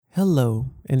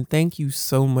Hello, and thank you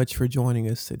so much for joining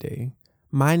us today.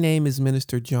 My name is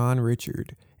Minister John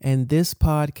Richard, and this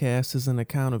podcast is an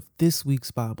account of this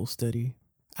week's Bible study.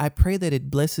 I pray that it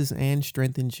blesses and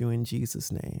strengthens you in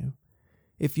Jesus' name.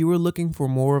 If you are looking for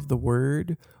more of the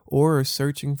Word or are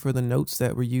searching for the notes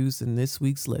that were used in this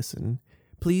week's lesson,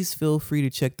 please feel free to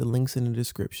check the links in the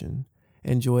description.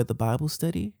 Enjoy the Bible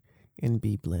study and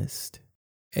be blessed.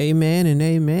 Amen and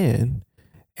amen.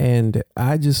 And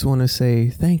I just want to say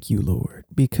thank you, Lord,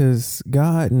 because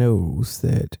God knows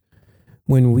that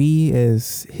when we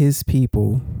as his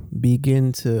people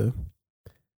begin to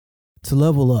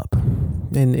level up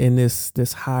in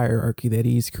this hierarchy that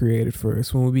he's created for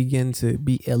us, when we begin to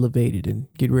be elevated and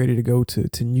get ready to go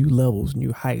to new levels,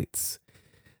 new heights,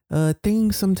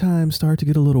 things sometimes start to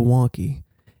get a little wonky.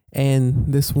 And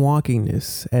this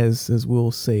wonkiness, as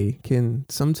we'll say, can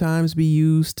sometimes be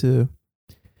used to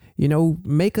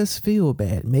make us feel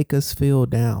bad, make us feel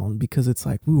down, because it's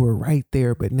like we were right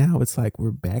there, but now it's like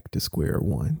we're back to square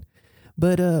one.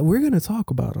 But we're going to talk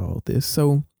about all this.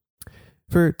 So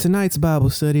for tonight's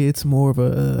Bible study, it's more of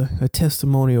a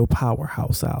testimonial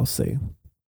powerhouse, I'll say.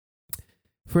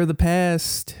 For the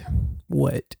past,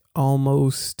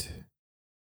 almost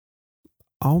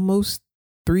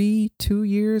 2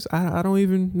 years? I don't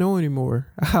even know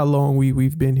anymore how long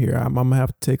we've been here. I'm going to have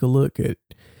to take a look at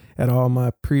all my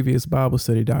previous Bible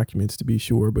study documents to be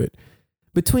sure. But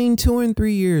between 2 and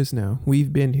 3 years now,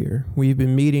 we've been here. We've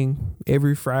been meeting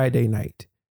every Friday night.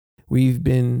 We've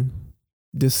been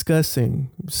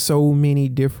discussing so many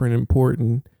different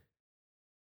important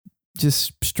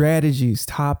just strategies,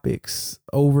 topics,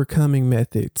 overcoming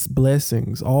methods,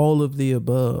 blessings, all of the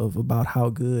above about how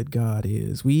good God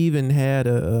is. We even had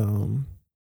a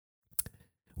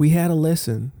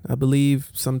lesson, I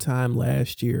believe sometime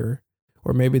last year,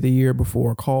 or maybe the year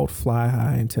before, called Fly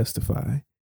High and Testify.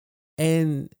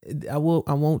 And I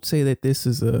won't say that this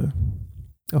is a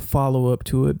follow-up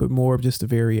to it, but more of just a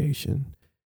variation.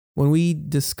 When we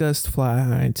discussed Fly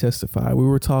High and Testify, we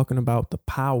were talking about the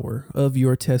power of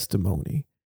your testimony,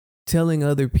 telling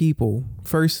other people,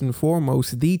 first and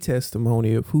foremost, the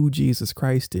testimony of who Jesus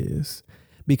Christ is.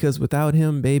 Because without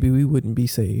him, baby, we wouldn't be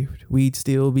saved. We'd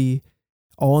still be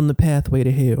on the pathway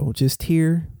to hell, just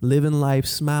here, living life,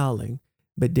 smiling,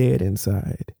 but dead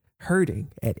inside,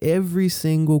 hurting at every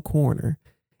single corner,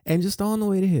 and just on the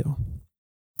way to hell.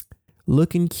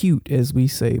 Looking cute, as we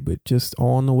say, but just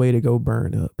on the way to go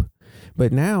burn up.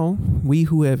 But now, we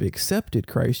who have accepted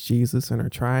Christ Jesus and are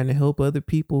trying to help other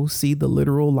people see the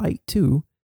literal light too,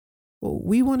 well,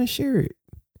 we want to share it.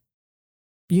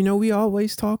 We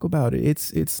always talk about it.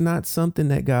 It's not something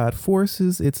that God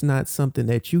forces. It's not something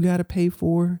that you got to pay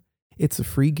for. It's a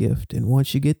free gift. And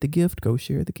once you get the gift, go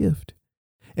share the gift.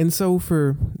 And so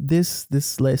for this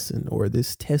lesson, or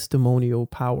this testimonial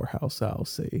powerhouse, I'll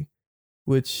say,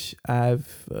 which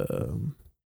I've,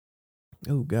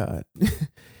 oh God,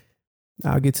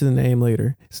 I'll get to the name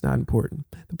later. It's not important.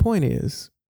 The point is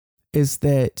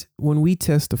that when we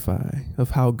testify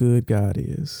of how good God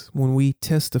is, when we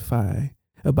testify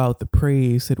about the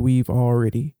praise that we've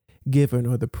already given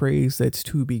or the praise that's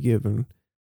to be given,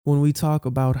 when we talk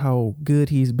about how good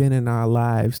he's been in our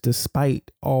lives, despite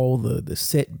all the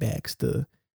setbacks, the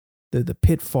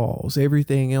pitfalls,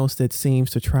 everything else that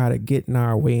seems to try to get in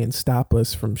our way and stop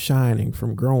us from shining,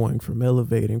 from growing, from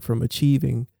elevating, from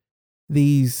achieving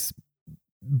these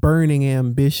burning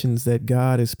ambitions that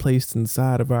God has placed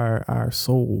inside of our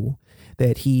soul,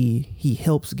 that he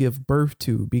helps give birth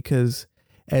to. Because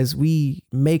as we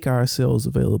make ourselves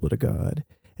available to God,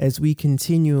 as we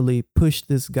continually push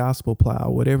this gospel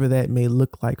plow, whatever that may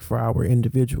look like for our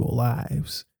individual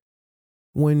lives,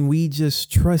 when we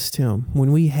just trust him,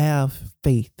 when we have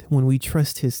faith, when we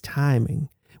trust his timing,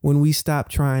 when we stop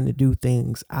trying to do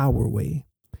things our way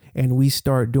and we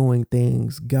start doing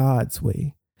things God's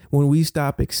way, when we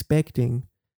stop expecting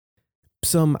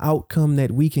some outcome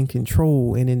that we can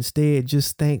control and instead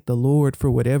just thank the Lord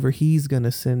for whatever he's going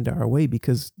to send our way,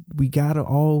 because we got to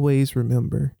always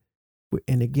remember,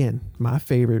 and again, my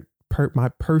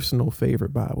personal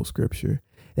favorite Bible scripture,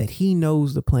 that he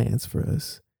knows the plans for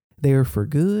us. They are for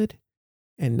good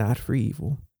and not for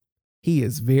evil. He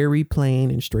is very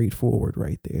plain and straightforward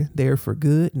right there. They're for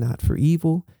good, not for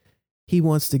evil. He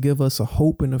wants to give us a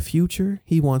hope and a future.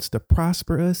 He wants to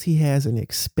prosper us. He has an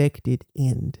expected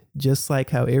end, just like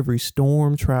how every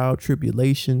storm, trial,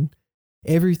 tribulation,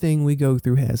 everything we go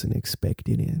through has an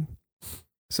expected end.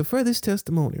 So for this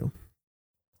testimonial,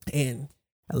 and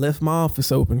I left my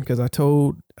office open because I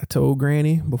told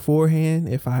Granny beforehand,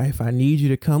 if I need you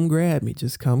to come grab me,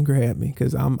 just come grab me,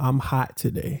 because I'm hot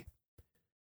today.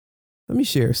 Let me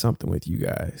share something with you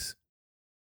guys.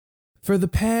 For the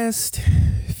past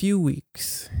few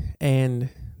weeks, and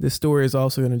this story is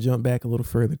also going to jump back a little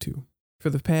further too.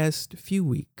 For the past few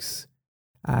weeks,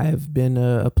 I've been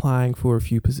applying for a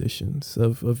few positions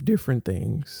of different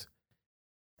things.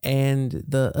 And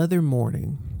the other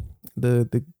morning,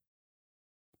 the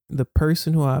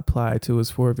person who I applied to was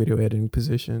for a video editing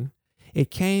position. It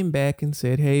came back and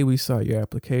said, "Hey, we saw your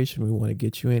application. We want to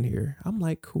get you in here." I'm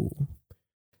like, cool.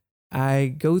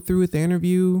 I go through with the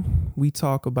interview. We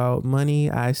talk about money.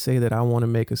 I say that I want to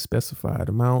make a specified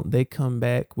amount. They come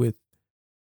back with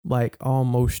like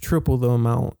almost triple the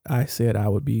amount I said I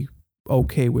would be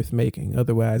okay with making.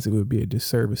 Otherwise, it would be a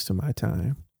disservice to my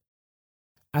time.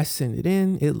 I send it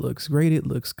in. It looks great. It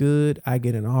looks good. I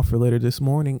get an offer letter this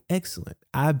morning. Excellent.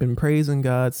 I've been praising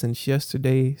God since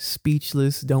yesterday,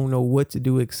 speechless, don't know what to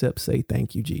do except say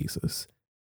thank you, Jesus.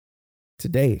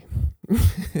 Today,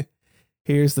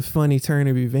 here's the funny turn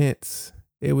of events.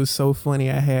 It was so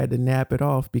funny I had to nap it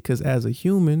off because as a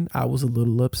human, I was a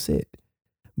little upset.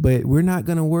 But we're not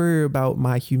going to worry about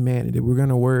my humanity. We're going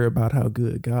to worry about how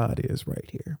good God is right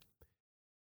here.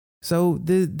 So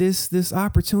this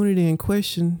opportunity in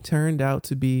question turned out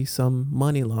to be some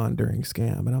money laundering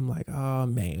scam. And I'm like, oh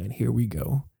man, here we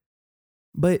go.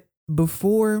 But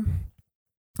before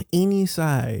any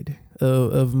side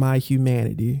of my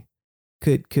humanity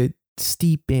could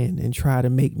steep in and try to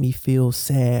make me feel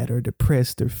sad or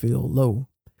depressed or feel low,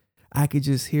 I could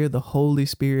just hear the Holy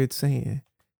Spirit saying,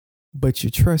 "But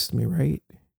you trust me, right?"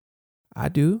 I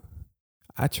do.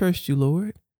 I trust you,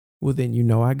 Lord. Well, then you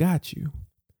know I got you.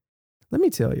 Let me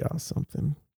tell y'all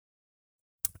something.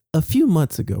 A few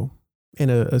months ago, in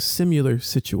a similar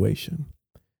situation,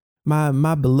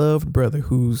 my beloved brother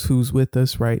who's with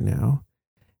us right now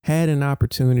had an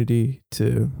opportunity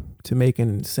to make an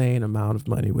insane amount of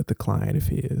money with a client of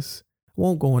his.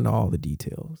 Won't go into all the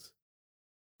details.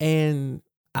 And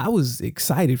I was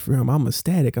excited for him. I'm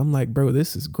ecstatic. I'm like, bro,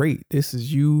 this is great. This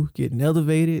is you getting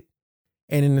elevated.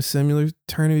 And in a similar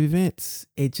turn of events,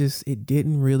 it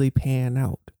didn't really pan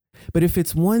out. But if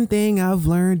it's one thing I've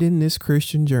learned in this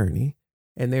Christian journey,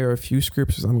 and there are a few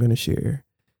scriptures I'm going to share,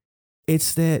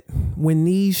 it's that when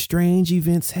these strange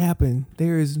events happen,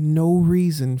 there is no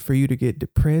reason for you to get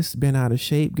depressed, bent out of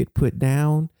shape, get put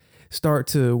down, start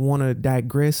to want to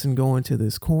digress and go into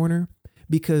this corner.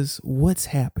 Because what's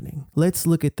happening? Let's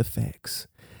look at the facts.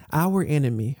 Our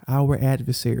enemy, our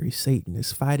adversary, Satan,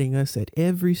 is fighting us at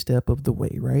every step of the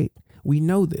way, right? We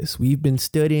know this. We've been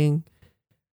studying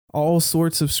all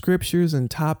sorts of scriptures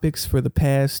and topics for the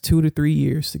past 2 to 3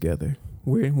 years together.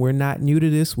 We're not new to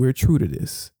this. We're true to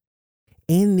this.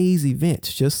 In these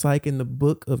events, just like in the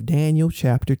book of Daniel,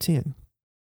 chapter 10,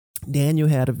 Daniel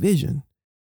had a vision.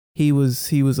 He was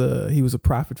a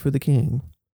prophet for the king.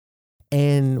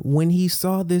 And when he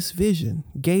saw this vision,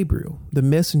 Gabriel, the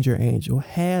messenger angel,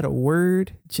 had a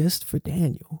word just for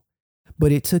Daniel.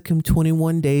 But it took him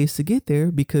 21 days to get there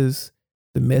because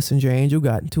the messenger angel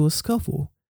got into a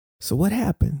scuffle. So what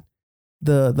happened?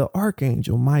 The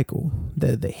archangel Michael,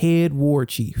 the head war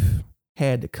chief,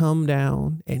 had to come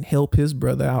down and help his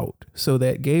brother out so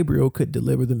that Gabriel could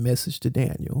deliver the message to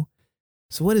Daniel.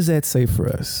 So what does that say for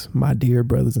us, my dear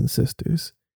brothers and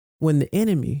sisters? When the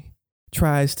enemy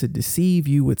tries to deceive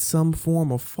you with some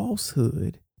form of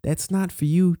falsehood, that's not for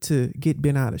you to get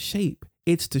bent out of shape.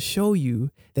 It's to show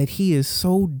you that he is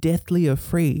so deathly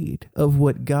afraid of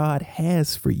what God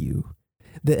has for you,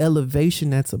 the elevation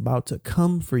that's about to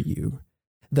come for you,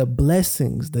 the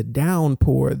blessings, the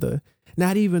downpour,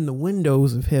 not even the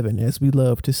windows of heaven, as we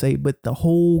love to say, but the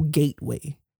whole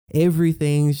gateway.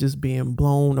 Everything's just being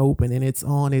blown open and it's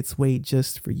on its way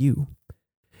just for you.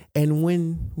 And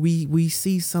when we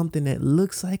see something that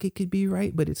looks like it could be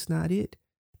right, but it's not it,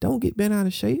 don't get bent out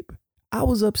of shape. I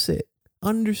was upset,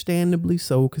 understandably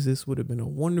so, because this would have been a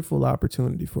wonderful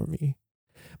opportunity for me.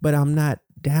 But I'm not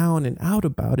down and out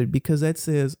about it because that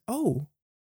says, oh,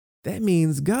 that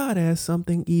means God has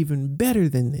something even better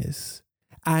than this.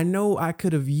 I know I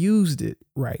could have used it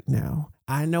right now.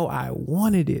 I know I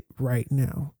wanted it right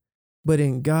now. But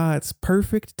in God's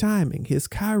perfect timing, his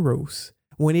kairos,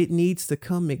 when it needs to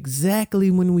come exactly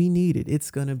when we need it,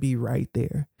 it's going to be right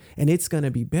there. And it's going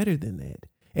to be better than that.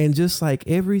 And just like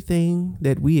everything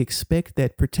that we expect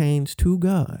that pertains to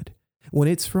God, when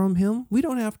it's from him, we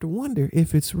don't have to wonder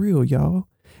if it's real, y'all.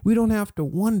 We don't have to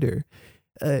wonder,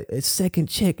 a second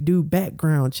check, do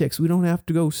background checks. We don't have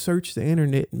to go search the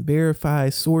internet and verify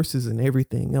sources and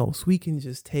everything else. We can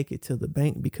just take it to the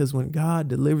bank because when God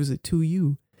delivers it to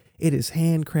you, it is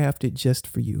handcrafted just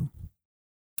for you.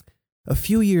 A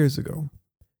few years ago,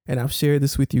 and I've shared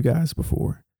this with you guys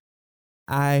before,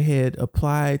 I had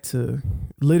applied to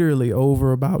literally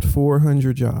over about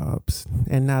 400 jobs,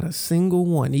 and not a single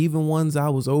one, even ones I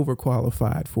was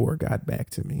overqualified for, got back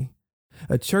to me.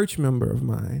 A church member of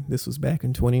mine, this was back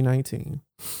in 2019,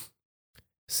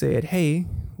 said, "Hey,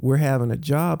 we're having a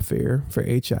job fair for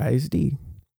HISD.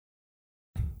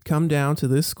 Come down to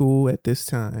this school at this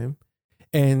time,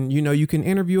 and you can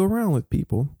interview around with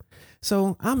people."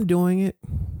 So I'm doing it.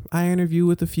 I interview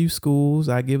with a few schools.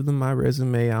 I give them my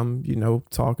resume. I'm,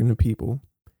 talking to people.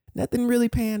 Nothing really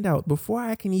panned out. Before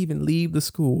I can even leave the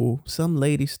school, some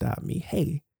lady stopped me.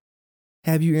 "Hey,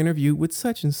 have you interviewed with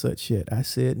such and such yet?" I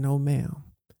said, "No, ma'am."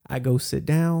 I go sit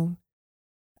down.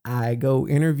 I go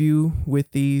interview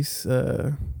with these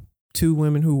two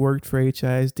women who worked for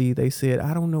HISD. They said,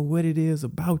 "I don't know what it is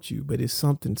about you, but it's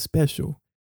something special.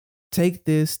 Take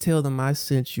this, tell them I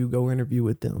sent you, go interview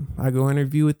with them." I go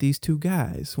interview with these two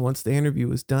guys. Once the interview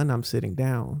is done, I'm sitting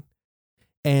down.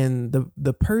 And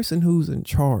the person who's in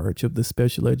charge of the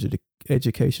special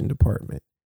education department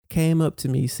came up to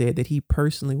me, said that he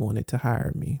personally wanted to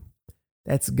hire me.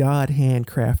 That's God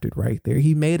handcrafted right there.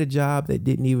 He made a job that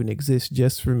didn't even exist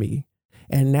just for me.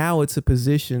 And now it's a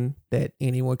position that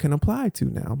anyone can apply to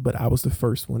now, but I was the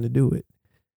first one to do it.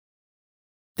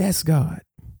 That's God.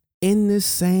 In this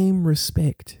same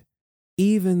respect,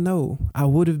 even though I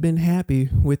would have been happy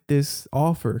with this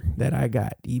offer that I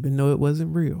got, even though it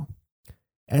wasn't real,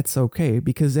 that's okay,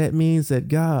 because that means that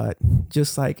God,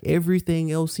 just like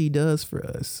everything else he does for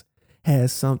us,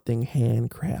 has something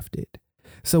handcrafted.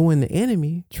 So when the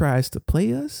enemy tries to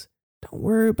play us, don't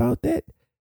worry about that.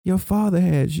 Your Father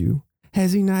has you.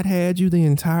 Has he not had you the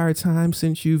entire time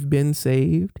since you've been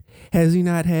saved? Has he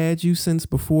not had you since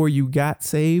before you got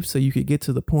saved so you could get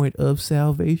to the point of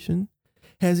salvation?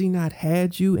 Has he not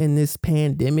had you in this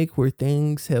pandemic where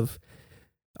things have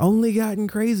only gotten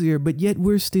crazier, but yet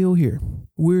we're still here?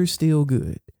 We're still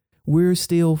good. We're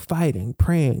still fighting,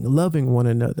 praying, loving one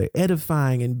another,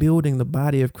 edifying and building the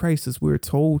body of Christ as we're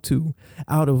told to,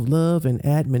 out of love and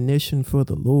admonition for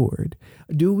the Lord.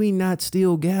 Do we not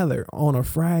still gather on a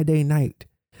Friday night,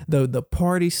 the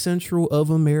party central of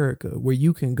America, where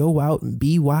you can go out and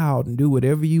be wild and do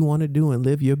whatever you want to do and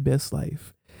live your best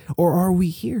life? Or are we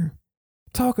here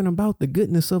talking about the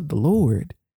goodness of the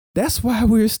Lord? That's why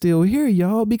we're still here,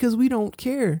 y'all, because we don't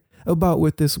care about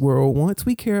what this world wants.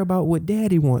 We care about what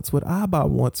Daddy wants, what Abba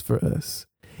wants for us.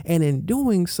 And in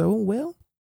doing so, well,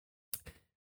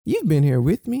 you've been here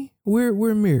with me.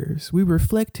 We're mirrors. We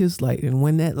reflect his light. And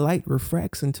when that light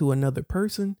refracts into another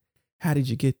person, how did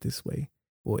you get this way?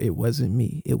 Well, it wasn't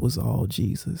me. It was all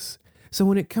Jesus. So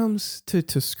when it comes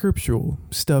to scriptural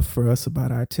stuff for us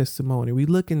about our testimony, we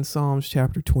look in Psalms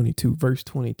chapter 22, verse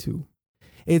 22.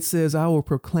 It says, "I will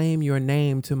proclaim your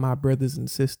name to my brothers and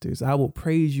sisters. I will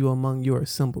praise you among your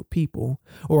assembled people,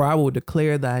 or I will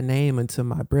declare thy name unto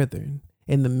my brethren.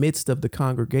 In the midst of the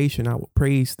congregation, I will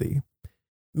praise thee."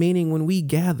 Meaning when we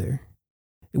gather,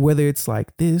 whether it's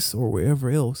like this or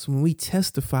wherever else, when we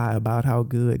testify about how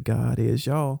good God is,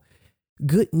 y'all,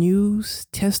 good news,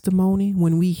 testimony,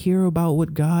 when we hear about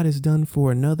what God has done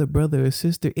for another brother or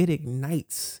sister, it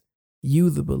ignites you,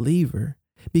 the believer.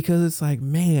 Because it's like,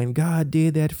 man, God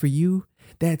did that for you.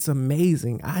 That's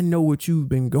amazing. I know what you've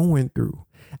been going through.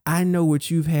 I know what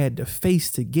you've had to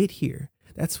face to get here.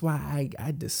 That's why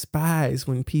I despise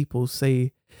when people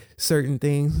say certain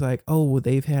things like, "Oh, well,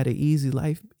 they've had an easy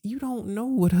life." You don't know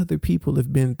what other people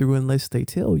have been through unless they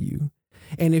tell you.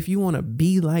 And if you want to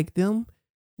be like them,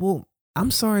 well,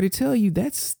 I'm sorry to tell you,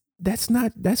 that's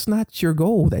not your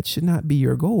goal. That should not be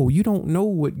your goal. You don't know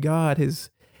what God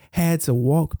has had to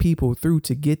walk people through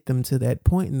to get them to that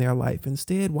point in their life.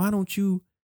 Instead, why don't you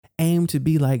aim to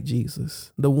be like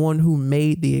Jesus, the one who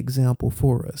made the example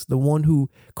for us, the one who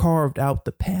carved out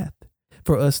the path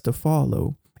for us to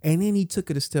follow. And then he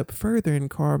took it a step further and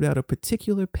carved out a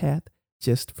particular path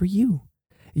just for you.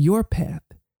 Your path,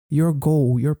 your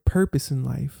goal, your purpose in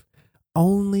life.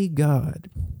 Only God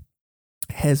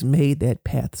has made that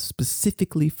path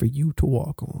specifically for you to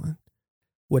walk on.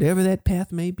 Whatever that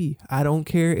path may be. I don't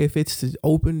care if it's to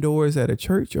open doors at a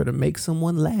church or to make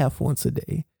someone laugh once a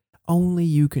day. Only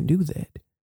you can do that.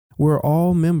 We're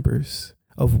all members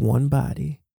of one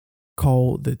body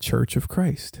called the Church of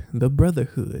Christ, the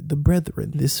brotherhood, the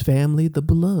brethren, this family, the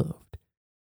beloved.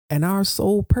 And our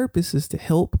sole purpose is to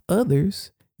help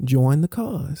others join the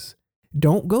cause.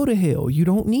 Don't go to hell. You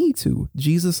don't need to.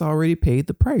 Jesus already paid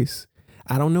the price.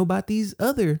 I don't know about these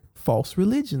other false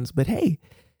religions, but hey,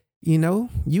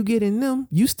 you get in them,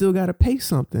 you still got to pay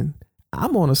something.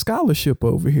 I'm on a scholarship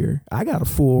over here. I got a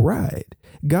full ride.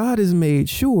 God has made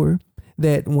sure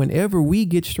that whenever we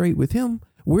get straight with him,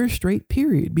 we're straight,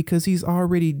 period, because he's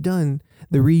already done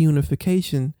the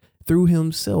reunification through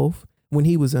himself when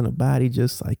he was in a body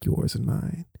just like yours and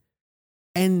mine.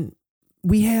 And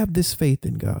we have this faith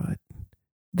in God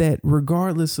that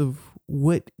regardless of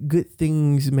what good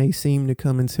things may seem to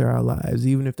come into our lives,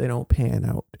 even if they don't pan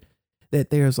out, that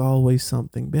there's always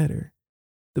something better.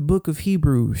 The book of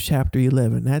Hebrews, chapter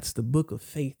 11, that's the book of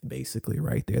faith, basically,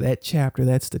 right there. That chapter,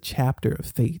 that's the chapter of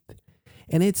faith.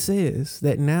 And it says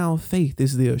that now faith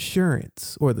is the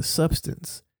assurance or the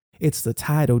substance. It's the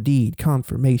title deed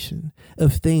confirmation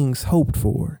of things hoped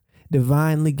for,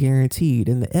 divinely guaranteed,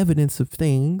 and the evidence of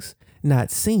things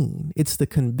not seen. It's the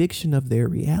conviction of their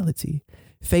reality.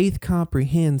 Faith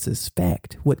comprehends as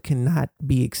fact what cannot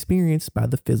be experienced by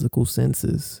the physical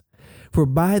senses. For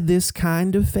by this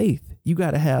kind of faith, you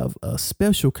got to have a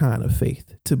special kind of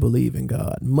faith to believe in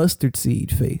God, mustard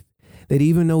seed faith, that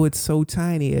even though it's so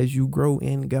tiny, as you grow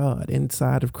in God,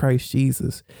 inside of Christ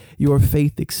Jesus, your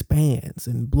faith expands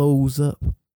and blows up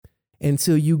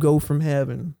until you go from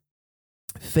having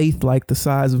faith like the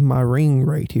size of my ring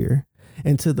right here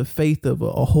into the faith of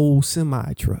a whole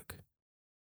semi truck.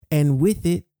 And with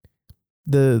it,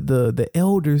 the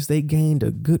elders, they gained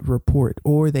a good report,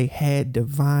 or they had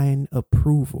divine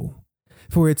approval.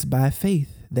 For it's by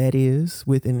faith, that is,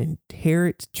 with an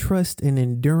inherent trust and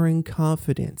enduring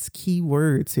confidence, key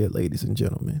words here, ladies and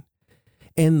gentlemen,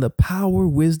 in the power,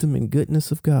 wisdom, and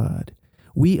goodness of God,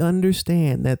 we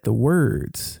understand that the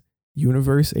words,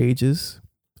 universe, ages,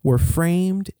 were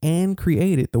framed and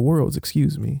created, the worlds,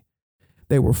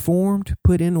 they were formed,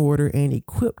 put in order, and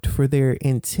equipped for their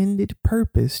intended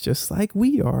purpose, just like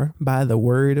we are, by the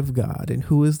word of God. And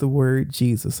who is the word?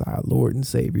 Jesus, our Lord and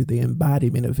Savior, the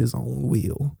embodiment of his own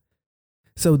will.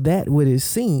 So that what is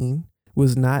seen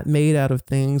was not made out of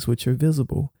things which are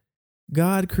visible.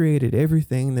 God created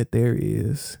everything that there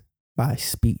is by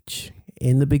speech.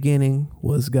 In the beginning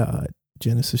was God,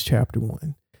 Genesis chapter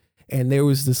 1. And there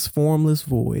was this formless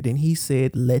void, and he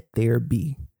said, let there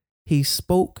be. He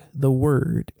spoke the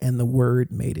word, and the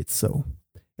word made it so.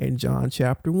 In John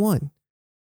chapter 1,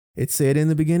 it said, in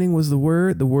the beginning was the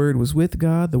word was with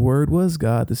God, the word was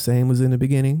God, the same was in the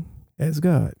beginning as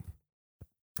God.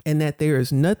 And that there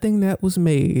is nothing that was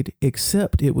made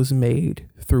except it was made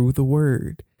through the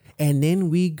word. And then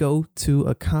we go to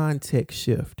a context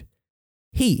shift.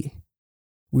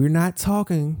 We're not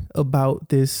talking about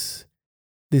this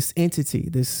entity,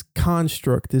 this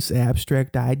construct, this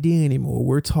abstract idea anymore.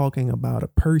 We're talking about a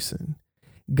person.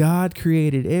 God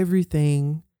created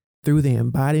everything through the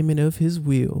embodiment of his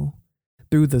will,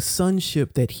 through the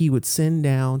sonship that he would send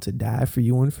down to die for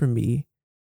you and for me,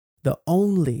 the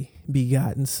only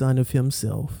begotten son of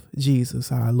himself,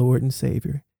 Jesus, our Lord and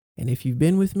Savior. And if you've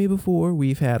been with me before,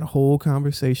 we've had a whole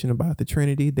conversation about the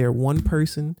Trinity. They're one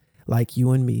person like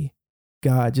you and me.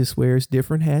 God just wears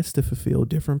different hats to fulfill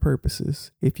different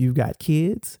purposes. If you've got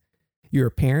kids, you're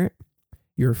a parent,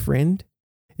 you're a friend.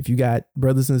 If you got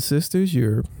brothers and sisters,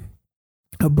 you're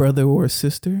a brother or a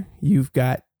sister. You've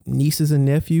got nieces and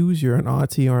nephews, you're an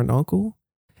auntie or an uncle.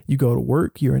 You go to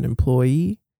work, you're an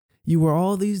employee. You wear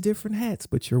all these different hats,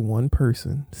 but you're one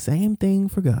person. Same thing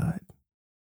for God.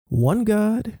 One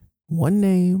God, one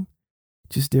name,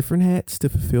 just different hats to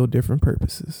fulfill different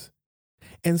purposes.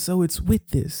 And so it's with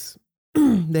this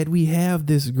that we have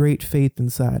this great faith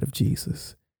inside of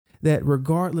Jesus, that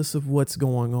regardless of what's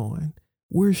going on,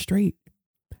 we're straight.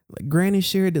 Like Granny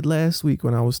shared it last week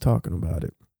when I was talking about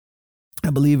it. I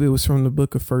believe it was from the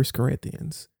book of 1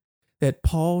 Corinthians, that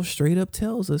Paul straight up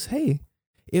tells us, hey,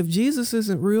 if Jesus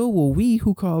isn't real, well, we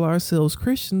who call ourselves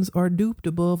Christians are duped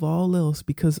above all else,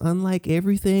 because unlike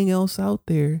everything else out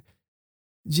there,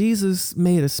 Jesus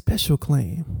made a special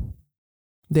claim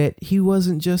that he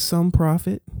wasn't just some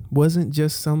prophet, wasn't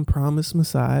just some promised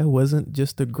Messiah, wasn't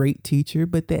just a great teacher,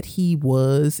 but that he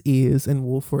was, is, and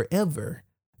will forever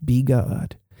be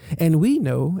God. And we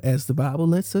know, as the Bible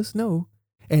lets us know,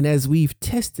 and as we've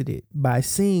tested it by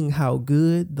seeing how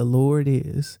good the Lord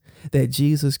is, that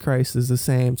Jesus Christ is the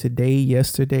same today,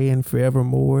 yesterday, and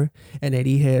forevermore, and that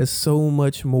he has so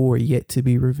much more yet to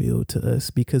be revealed to us,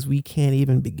 because we can't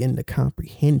even begin to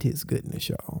comprehend his goodness,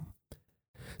 y'all.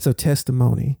 So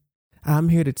testimony, I'm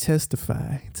here to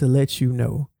testify, to let you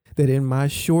know that in my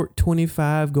short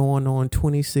 25 going on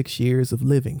 26 years of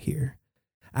living here,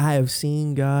 I have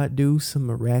seen God do some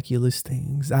miraculous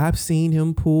things. I've seen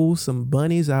him pull some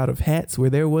bunnies out of hats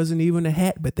where there wasn't even a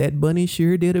hat, but that bunny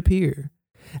sure did appear.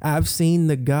 I've seen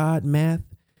the God math,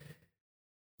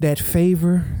 that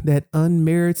favor, that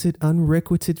unmerited,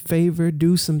 unrequited favor,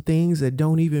 do some things that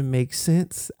don't even make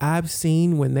sense. I've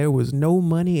seen when there was no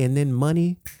money and then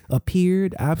money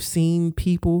appeared. I've seen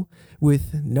people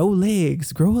with no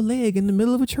legs grow a leg in the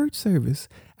middle of a church service.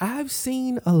 I've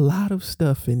seen a lot of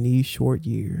stuff in these short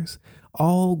years.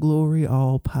 All glory,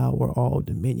 all power, all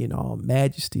dominion, all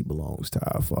majesty belongs to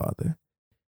our Father.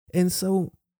 And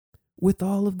so, with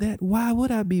all of that, why would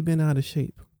I be bent out of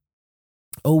shape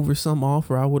over some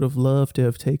offer I would have loved to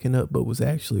have taken up but was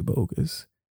actually bogus?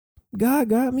 God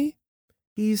got me.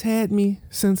 He's had me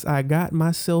since I got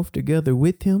myself together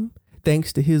with him,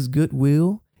 thanks to his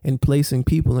goodwill and placing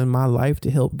people in my life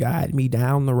to help guide me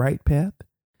down the right path.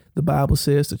 The Bible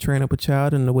says to train up a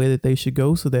child in the way that they should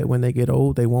go so that when they get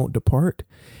old, they won't depart.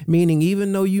 Meaning,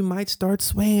 even though you might start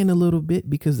swaying a little bit,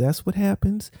 because that's what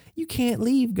happens, you can't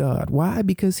leave God. Why?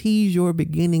 Because he's your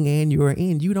beginning and your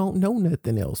end. You don't know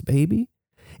nothing else, baby.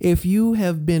 If you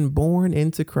have been born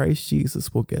into Christ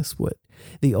Jesus, well, guess what?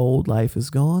 The old life is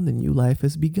gone. The new life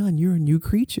has begun. You're a new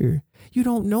creature. You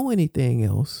don't know anything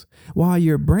else. While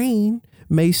your brain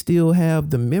may still have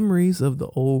the memories of the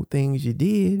old things you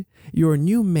did, your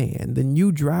new man, the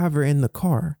new driver in the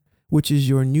car, which is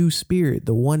your new spirit,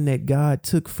 the one that God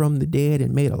took from the dead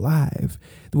and made alive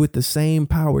with the same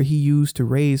power he used to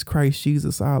raise Christ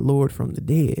Jesus, our Lord, from the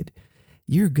dead.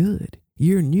 You're good.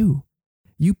 You're new.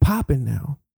 You popping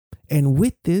now. And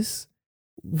with this,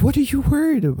 what are you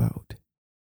worried about?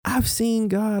 I've seen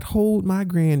God hold my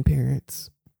grandparents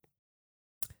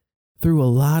through a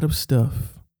lot of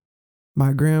stuff.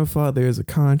 My grandfather is a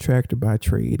contractor by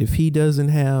trade. If he doesn't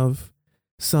have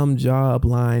some job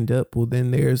lined up, well,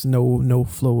 then there's no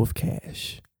flow of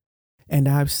cash. And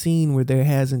I've seen where there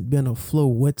hasn't been a flow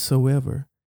whatsoever,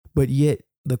 but yet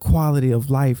the quality of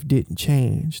life didn't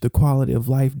change. The quality of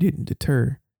life didn't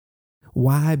deter.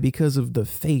 Why? Because of the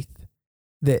faith,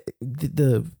 that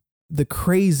the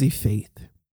crazy faith,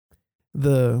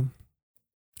 the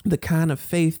kind of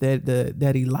faith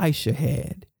that Elisha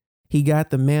had. He got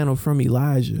the mantle from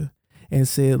Elijah and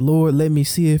said, Lord, let me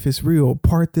see if it's real.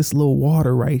 Part this little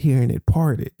water right here, and it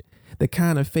parted. The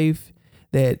kind of faith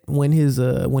that when his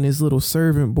little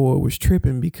servant boy was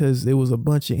tripping because there was a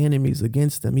bunch of enemies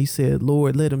against him, he said,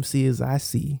 Lord, let him see as I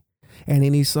see. And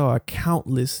then he saw a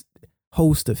countless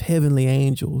host of heavenly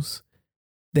angels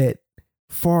that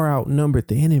far outnumbered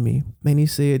the enemy. And he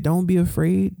said, don't be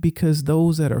afraid, because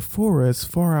those that are for us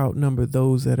far outnumber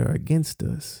those that are against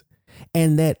us.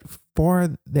 And that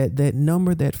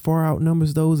number that far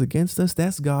outnumbers those against us,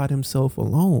 that's God himself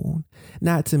alone.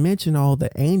 Not to mention all the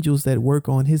angels that work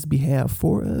on his behalf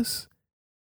for us.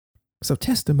 So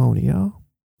testimony, y'all.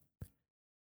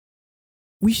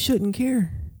 We shouldn't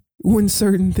care when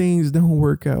certain things don't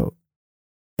work out.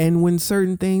 And when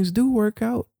certain things do work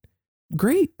out,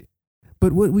 great.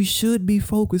 But what we should be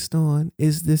focused on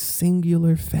is this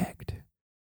singular fact.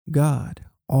 God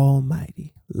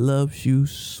Almighty loves you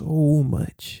so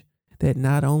much that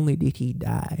not only did he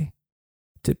die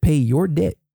to pay your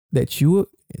debt that you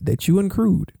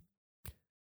accrued,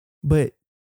 but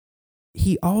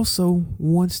he also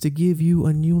wants to give you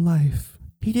a new life.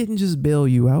 He didn't just bail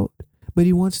you out, but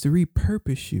he wants to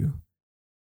repurpose you.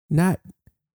 Not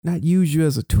use you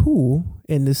as a tool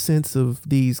in the sense of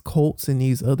these cults and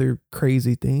these other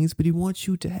crazy things, but he wants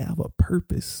you to have a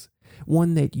purpose,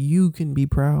 one that you can be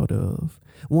proud of,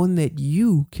 one that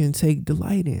you can take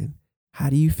delight in. How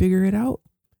do you figure it out?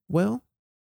 Well,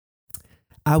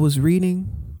 I was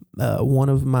reading one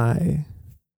of my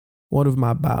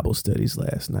Bible studies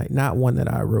last night, not one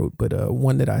that I wrote, but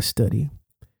one that I study.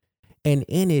 And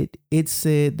in it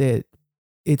said that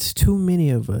it's too many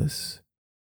of us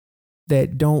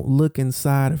that don't look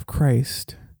inside of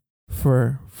Christ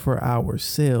for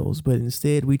ourselves, but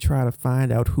instead we try to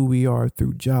find out who we are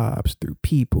through jobs, through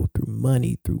people, through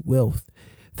money, through wealth,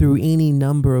 through any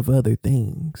number of other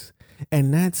things.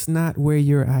 And that's not where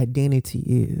your identity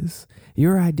is.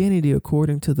 Your identity,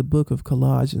 according to the book of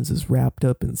Colossians, is wrapped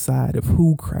up inside of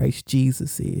who Christ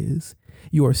Jesus is,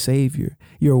 your Savior,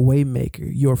 your waymaker,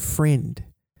 your friend,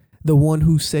 the one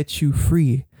who sets you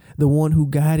free, the one who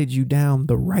guided you down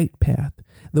the right path,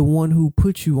 the one who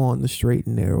put you on the straight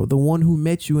and narrow, the one who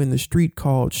met you in the street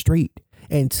called straight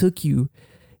and took you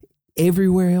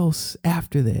everywhere else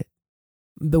after that,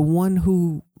 the one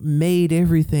who made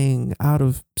everything out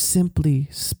of simply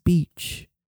speech.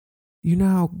 You know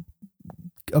how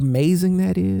amazing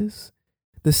that is?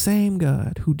 The same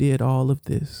God who did all of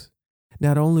this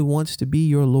not only wants to be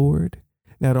your Lord,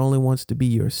 not only wants to be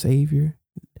your Savior,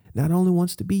 not only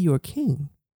wants to be your King,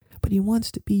 but he wants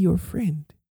to be your friend.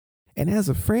 And as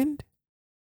a friend,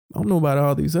 I don't know about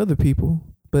all these other people,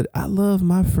 but I love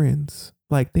my friends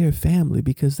like they're family,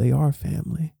 because they are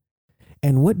family.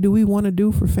 And what do we want to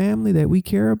do for family that we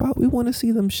care about? We want to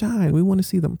see them shine. We want to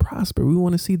see them prosper. We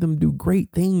want to see them do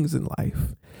great things in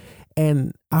life.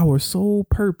 And our sole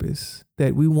purpose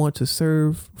that we want to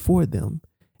serve for them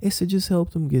It's to just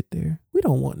help them get there. We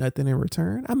don't want nothing in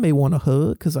return. I may want a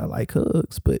hug because I like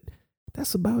hugs, but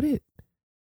that's about it.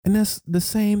 And that's the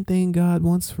same thing God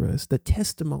wants for us, the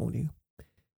testimony,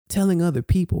 telling other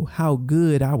people how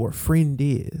good our friend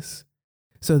is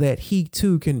so that he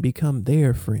too can become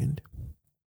their friend.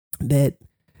 That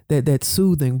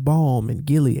soothing balm in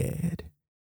Gilead.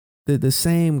 The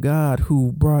same God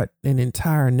who brought an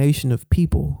entire nation of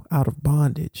people out of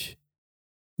bondage,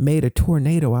 made a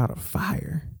tornado out of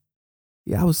fire.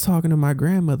 Yeah, I was talking to my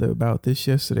grandmother about this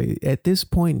yesterday. At this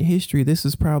point in history, this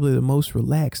is probably the most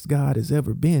relaxed God has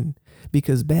ever been,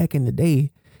 because back in the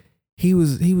day, he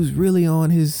was really on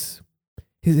his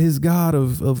God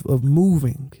of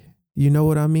moving. You know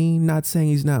what I mean? Not saying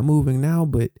he's not moving now,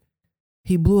 but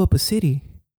he blew up a city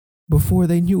before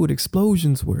they knew what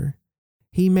explosions were.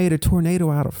 He made a tornado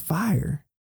out of fire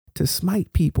to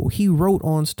smite people. He wrote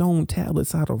on stone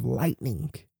tablets out of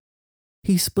lightning.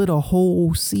 He split a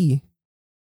whole sea.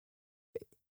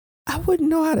 I wouldn't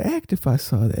know how to act if I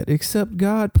saw that, except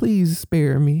God, please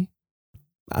spare me.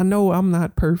 I know I'm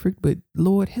not perfect, but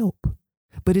Lord help.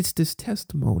 But it's this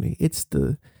testimony. It's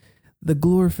the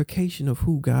glorification of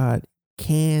who God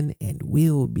can and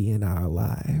will be in our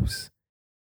lives.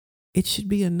 It should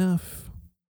be enough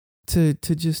to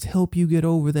just help you get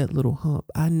over that little hump.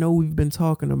 I know we've been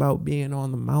talking about being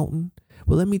on the mountain.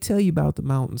 Well, let me tell you about the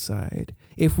mountainside.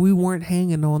 If we weren't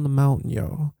hanging on the mountain,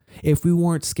 y'all, if we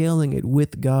weren't scaling it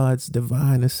with God's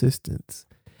divine assistance,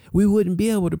 we wouldn't be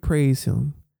able to praise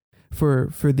him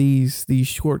for these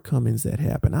shortcomings that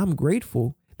happen. I'm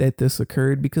grateful that this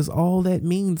occurred, because all that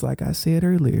means, like I said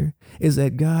earlier, is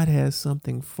that God has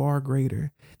something far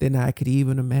greater than I could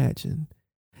even imagine.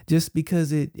 Just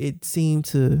because it seemed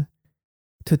to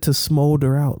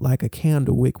smolder out like a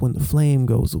candle wick when the flame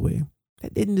goes away,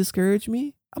 that didn't discourage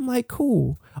me. I'm like,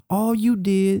 cool. All you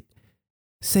did,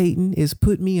 Satan, is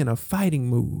put me in a fighting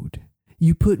mood.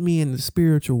 You put me in the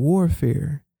spiritual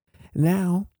warfare.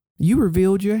 Now you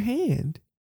revealed your hand.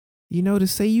 You know, to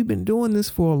say you've been doing this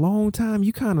for a long time,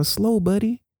 you kind of slow,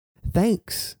 buddy.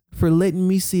 Thanks for letting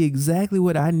me see exactly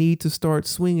what I need to start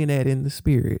swinging at in the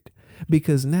spirit.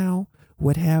 Because now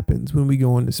what happens when we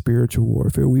go into spiritual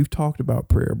warfare? We've talked about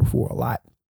prayer before a lot.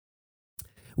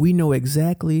 We know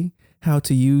exactly how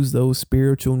to use those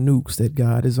spiritual nukes that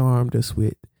God has armed us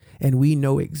with, and we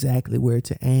know exactly where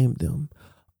to aim them.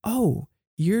 Oh,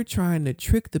 you're trying to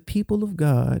trick the people of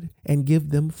God and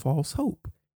give them false hope.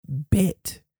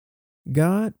 Bet.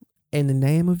 God, in the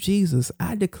name of Jesus,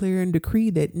 I declare and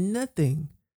decree that nothing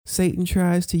Satan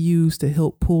tries to use to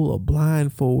help pull a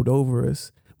blindfold over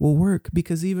us will work,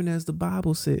 because even as the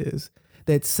Bible says,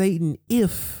 that Satan,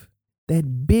 if,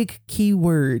 that big key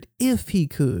word, if he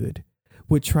could,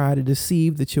 would try to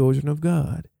deceive the children of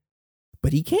God.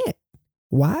 But he can't.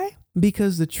 Why?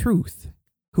 Because the truth,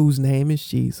 whose name is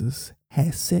Jesus,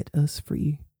 has set us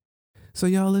free. So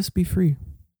y'all, let's be free.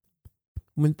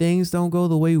 When things don't go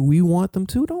the way we want them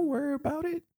to, don't worry about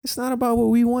it. It's not about what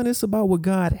we want. It's about what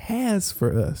God has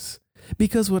for us.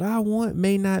 Because what I want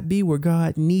may not be where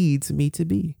God needs me to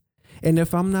be. And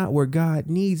if I'm not where God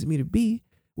needs me to be,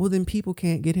 well, then people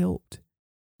can't get helped.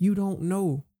 You don't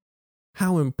know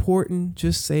how important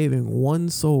just saving one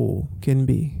soul can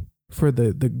be for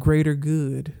the greater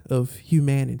good of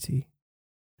humanity.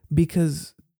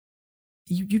 Because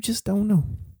you just don't know.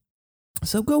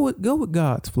 So go with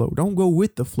God's flow. Don't go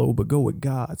with the flow, but go with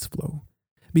God's flow.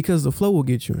 Because the flow will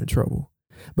get you in trouble.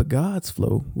 But God's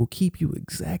flow will keep you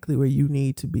exactly where you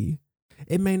need to be.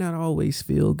 It may not always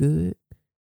feel good.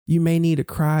 You may need to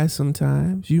cry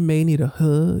sometimes. You may need a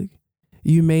hug.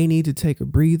 You may need to take a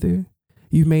breather.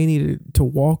 You may need to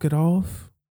walk it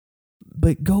off.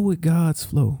 But go with God's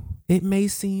flow. It may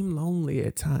seem lonely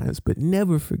at times, but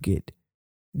never forget,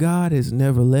 God has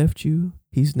never left you.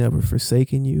 He's never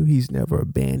forsaken you. He's never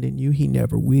abandoned you. He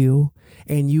never will.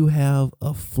 And you have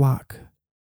a flock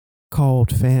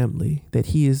called family that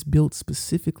he has built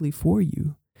specifically for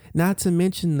you. Not to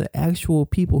mention the actual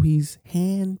people he's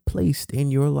hand placed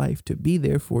in your life to be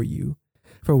there for you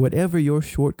for whatever your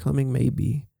shortcoming may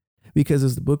be. Because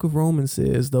as the book of Romans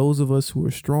says, those of us who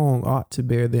are strong ought to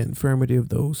bear the infirmity of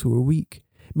those who are weak.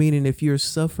 Meaning if you're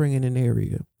suffering in an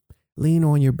area, lean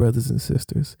on your brothers and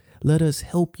sisters. Let us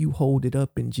help you hold it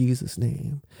up in Jesus'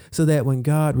 name, so that when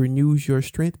God renews your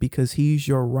strength, because he's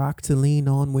your rock to lean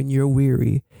on when you're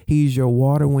weary, he's your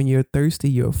water when you're thirsty,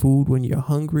 your food when you're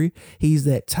hungry, he's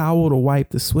that towel to wipe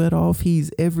the sweat off,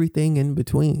 he's everything in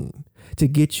between to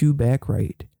get you back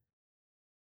right.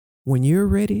 When you're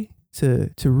ready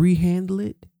to rehandle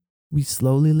it, we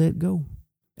slowly let go.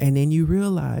 And then you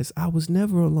realize I was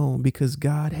never alone, because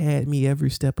God had me every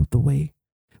step of the way.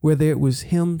 whether it was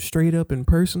him straight up and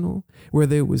personal,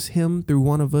 whether it was him through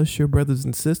one of us, your brothers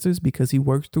and sisters, because he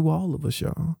works through all of us,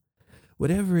 y'all.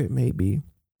 Whatever it may be,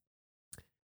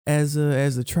 as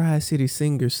the Tri-City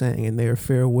Singers sang in their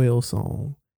farewell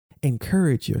song,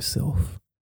 encourage yourself.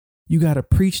 You got to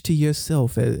preach to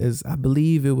yourself, as I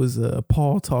believe it was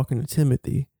Paul talking to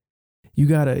Timothy. You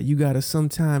gotta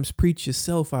sometimes preach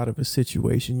yourself out of a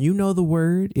situation. You know the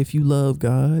word if you love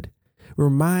God.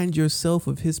 Remind yourself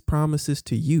of his promises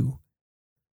to you.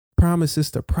 Promises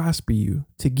to prosper you,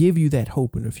 to give you that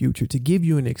hope in the future, to give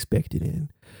you an expected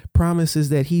end. Promises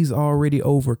that he's already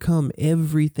overcome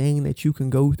everything that you can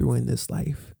go through in this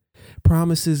life.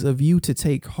 Promises of you to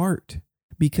take heart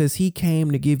because he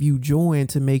came to give you joy and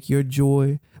to make your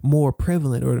joy more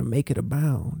prevalent or to make it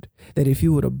abound. That if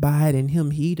you would abide in him,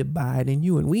 he'd abide in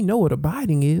you. And we know what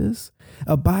abiding is.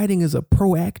 Abiding is a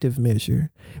proactive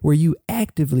measure where you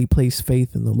actively place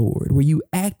faith in the Lord, where you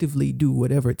actively do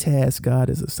whatever task God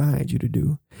has assigned you to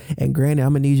do. And granted,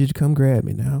 I'm going to need you to come grab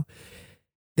me now.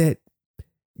 That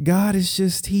God is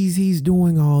just, he's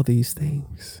doing all these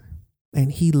things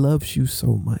and he loves you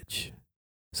so much.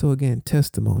 So again,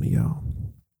 testimony, y'all.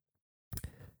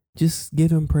 Just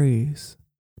give him praise.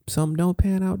 Something don't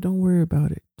pan out, don't worry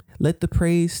about it. Let the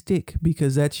praise stick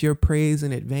because that's your praise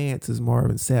in advance, as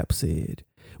Marvin Sapp said.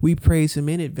 We praise him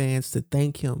in advance to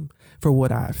thank him for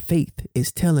what our faith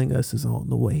is telling us is on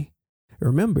the way.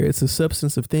 Remember, it's a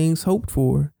substance of things hoped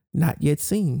for, not yet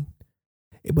seen,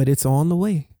 but it's on the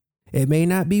way. It may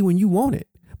not be when you want it,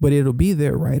 but it'll be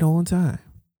there right on time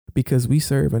because we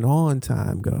serve an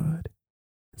on-time God.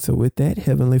 So with that,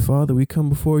 Heavenly Father, we come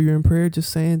before you in prayer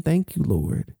just saying thank you,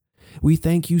 Lord. We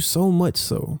thank you so much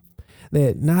so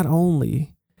that not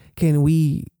only can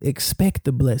we expect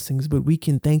the blessings, but we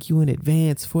can thank you in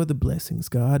advance for the blessings,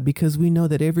 God, because we know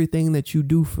that everything that you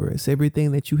do for us,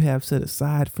 everything that you have set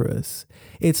aside for us,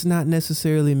 it's not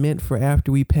necessarily meant for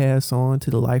after we pass on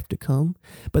to the life to come,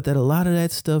 but that a lot of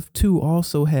that stuff too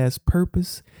also has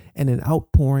purpose and an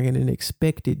outpouring and an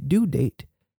expected due date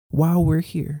while we're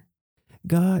here.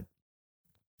 God,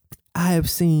 I have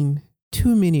seen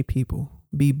too many people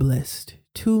be blessed,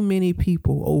 too many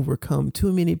people overcome,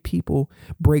 too many people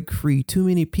break free, too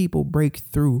many people break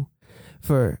through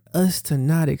for us to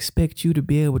not expect you to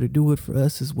be able to do it for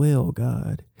us as well,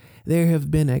 God. There have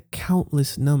been a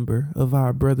countless number of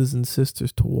our brothers and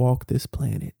sisters to walk this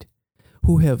planet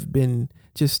who have been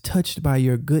just touched by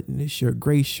your goodness, your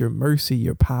grace, your mercy,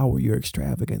 your power, your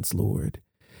extravagance, Lord.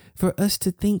 For us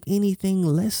to think anything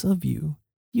less of you,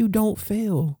 you don't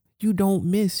fail. You don't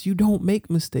miss. You don't make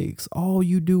mistakes. All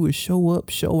you do is show up,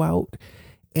 show out,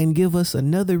 and give us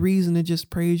another reason to just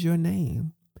praise your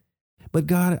name. But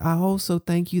God, I also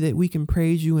thank you that we can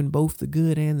praise you in both the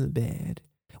good and the bad.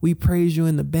 We praise you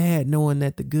in the bad, knowing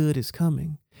that the good is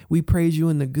coming. We praise you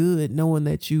in the good, knowing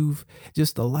that you've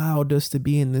just allowed us to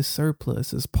be in this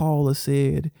surplus. As Paul has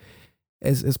said,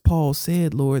 as Paul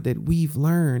said, Lord, that we've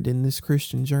learned in this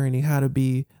Christian journey how to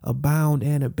be abound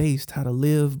and abased, how to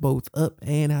live both up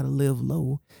and how to live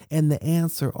low. And the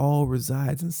answer all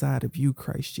resides inside of you,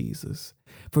 Christ Jesus.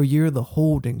 For you're the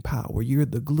holding power. You're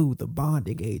the glue, the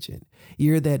bonding agent.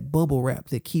 You're that bubble wrap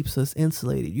that keeps us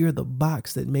insulated. You're the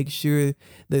box that makes sure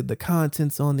that the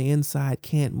contents on the inside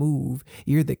can't move.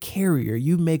 You're the carrier.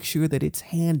 You make sure that it's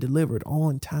hand delivered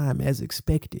on time as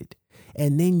expected.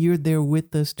 And then you're there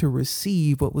with us to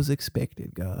receive what was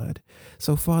expected, God.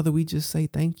 So, Father, we just say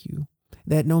thank you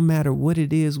that no matter what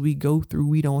it is we go through,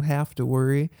 we don't have to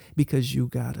worry because you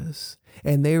got us.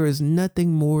 And there is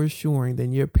nothing more assuring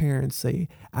than your parents say,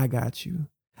 I got you.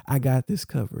 I got this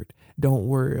covered. Don't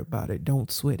worry about it.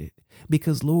 Don't sweat it.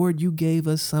 Because, Lord, you gave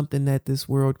us something that this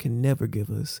world can never give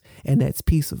us. And that's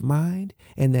peace of mind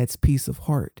and that's peace of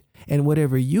heart. And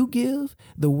whatever you give,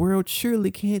 the world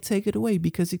surely can't take it away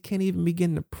because it can't even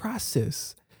begin to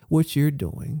process what you're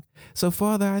doing. So,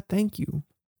 Father, I thank you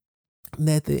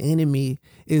that the enemy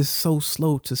is so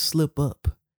slow to slip up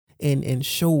and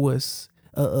show us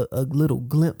a little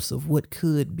glimpse of what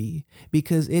could be,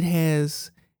 because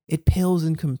it pales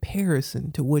in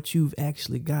comparison to what you've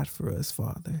actually got for us,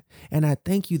 Father. And I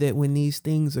thank you that when these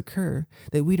things occur,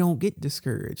 that we don't get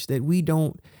discouraged, that we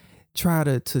don't try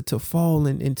to fall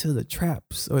into the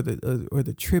traps or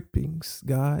the trippings,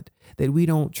 God, that we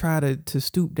don't try to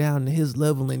stoop down to his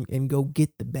level and go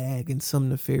get the bag in some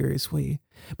nefarious way.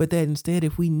 But that instead,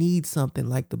 if we need something,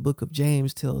 like the book of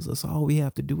James tells us, all we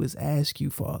have to do is ask you,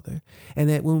 Father. And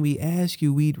that when we ask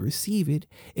you, we'd receive it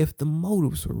if the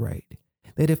motives were right,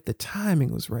 that if the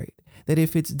timing was right, that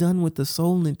if it's done with the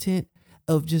sole intent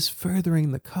of just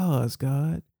furthering the cause,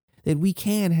 God, that we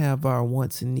can have our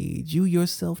wants and needs. You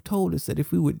yourself told us that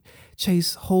if we would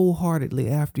chase wholeheartedly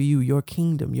after you, your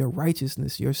kingdom, your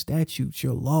righteousness, your statutes,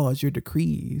 your laws, your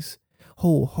decrees,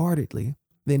 wholeheartedly,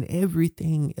 then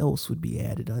everything else would be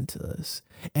added unto us.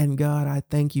 And God, I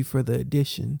thank you for the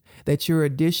addition, that your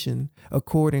addition,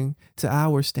 according to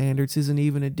our standards, isn't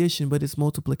even addition, but it's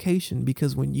multiplication.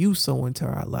 Because when you sow into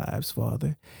our lives,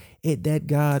 Father, that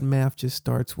God math just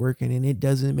starts working, and it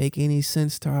doesn't make any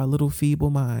sense to our little feeble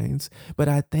minds. But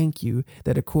I thank you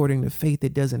that according to faith,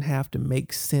 it doesn't have to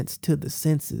make sense to the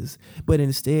senses, but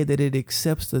instead that it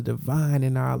accepts the divine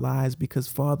in our lives, because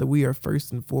Father, we are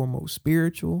first and foremost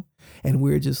spiritual, and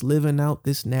we're just living out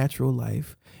this natural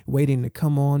life, waiting to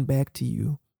come on back to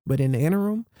you. But in the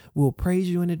interim, we'll praise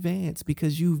you in advance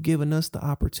because you've given us the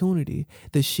opportunity,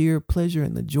 the sheer pleasure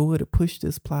and the joy to push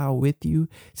this plow with you,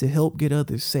 to help get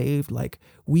others saved like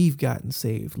we've gotten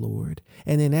saved, Lord.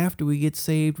 And then after we get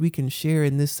saved, we can share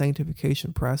in this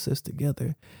sanctification process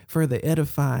together, further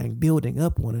edifying, building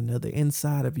up one another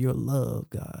inside of your love,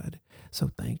 God.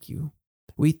 So thank you.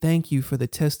 We thank you for the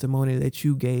testimony that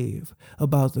you gave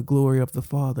about the glory of the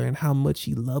Father and how much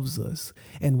he loves us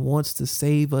and wants to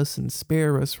save us and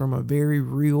spare us from a very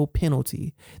real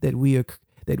penalty that we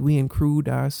accrued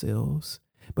ourselves.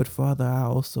 But Father, I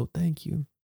also thank you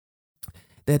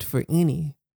that for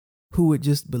any who would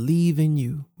just believe in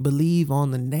you, believe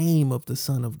on the name of the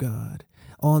Son of God,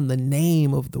 on the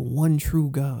name of the one true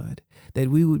God, that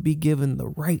we would be given the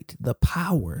right, the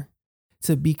power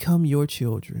to become your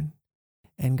children.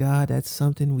 And God, that's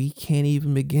something we can't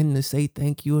even begin to say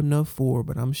thank you enough for,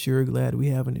 but I'm sure glad we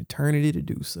have an eternity to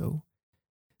do so.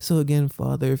 So again,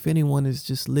 Father, if anyone is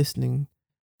just listening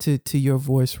to your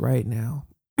voice right now,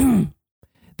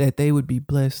 that they would be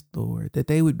blessed, Lord, that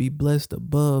they would be blessed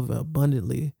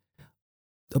abundantly,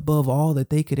 above all that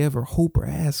they could ever hope or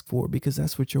ask for, because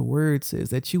that's what your word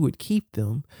says, that you would keep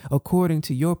them according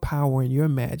to your power and your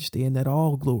majesty, and that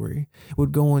all glory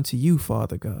would go unto you,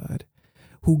 Father God,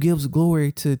 who gives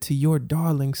glory to your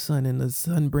darling Son, and the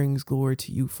Son brings glory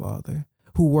to you, Father,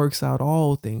 who works out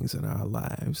all things in our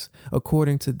lives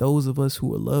according to those of us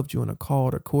who are loved you and are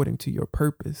called according to your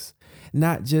purpose.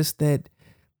 Not just the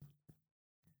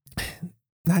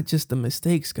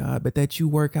mistakes, God, but that you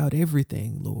work out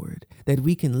everything, Lord, that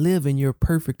we can live in your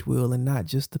perfect will and not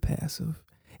just the passive.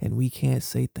 And we can't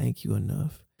say thank you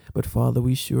enough, but Father,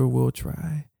 we sure will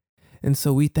try. And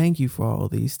so we thank you for all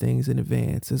these things in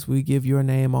advance as we give your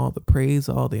name all the praise,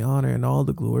 all the honor, and all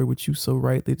the glory which you so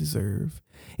rightly deserve.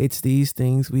 It's these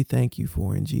things we thank you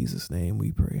for. In Jesus' name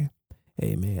we pray.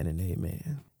 Amen and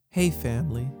amen. Hey,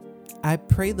 family. I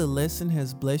pray the lesson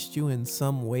has blessed you in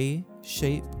some way,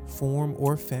 shape, form,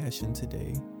 or fashion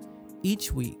today.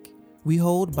 Each week, we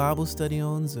hold Bible study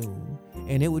on Zoom,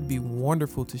 and it would be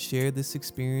wonderful to share this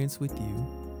experience with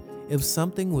you. If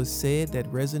something was said that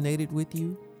resonated with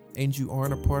you, and you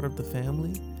aren't a part of the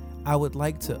family, I would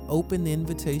like to open the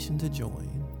invitation to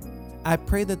join. I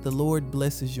pray that the Lord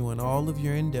blesses you in all of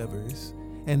your endeavors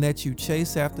and that you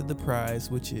chase after the prize,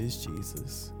 which is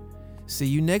Jesus. See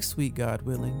you next week, God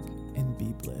willing, and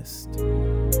be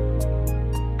blessed.